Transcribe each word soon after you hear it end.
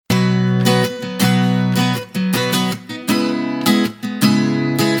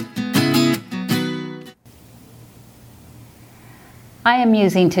I am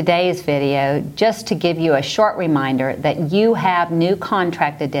using today's video just to give you a short reminder that you have new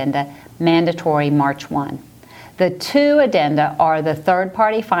contract addenda mandatory March 1. The two addenda are the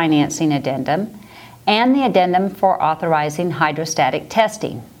third-party financing addendum and the addendum for authorizing hydrostatic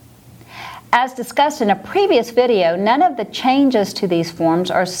testing. As discussed in a previous video, none of the changes to these forms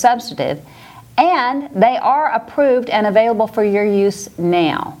are substantive, and they are approved and available for your use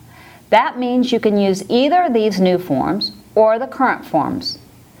now. That means you can use either of these new forms or the current forms.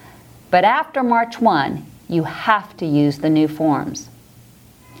 But after March 1, you have to use the new forms.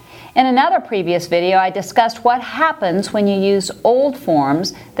 In another previous video, I discussed what happens when you use old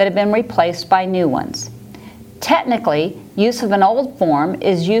forms that have been replaced by new ones. Technically, use of an old form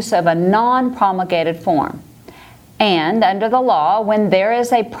is use of a non-promulgated form. And under the law, when there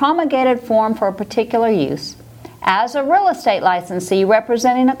is a promulgated form for a particular use, as a real estate licensee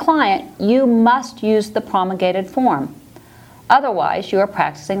representing a client, you must use the promulgated form. Otherwise, you are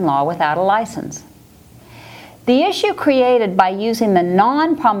practicing law without a license. The issue created by using the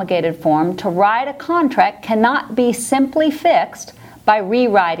non-promulgated form to write a contract cannot be simply fixed by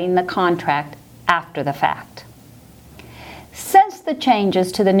rewriting the contract after the fact. Since the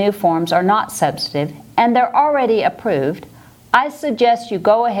changes to the new forms are not substantive and they're already approved, I suggest you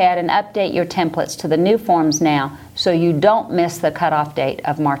go ahead and update your templates to the new forms now so you don't miss the cutoff date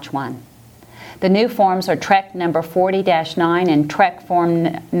of March 1. The new forms are TREC number 40-9 and TREC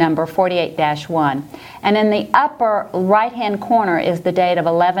form number 48-1. And in the upper right-hand corner is the date of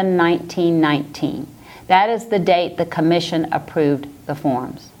 11/19/19. That is the date the Commission approved the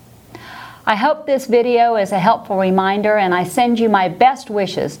forms. I hope this video is a helpful reminder, and I send you my best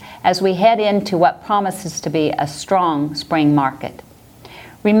wishes as we head into what promises to be a strong spring market.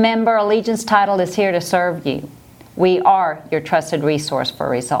 Remember, Allegiance Title is here to serve you. We are your trusted resource for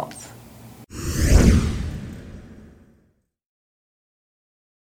results.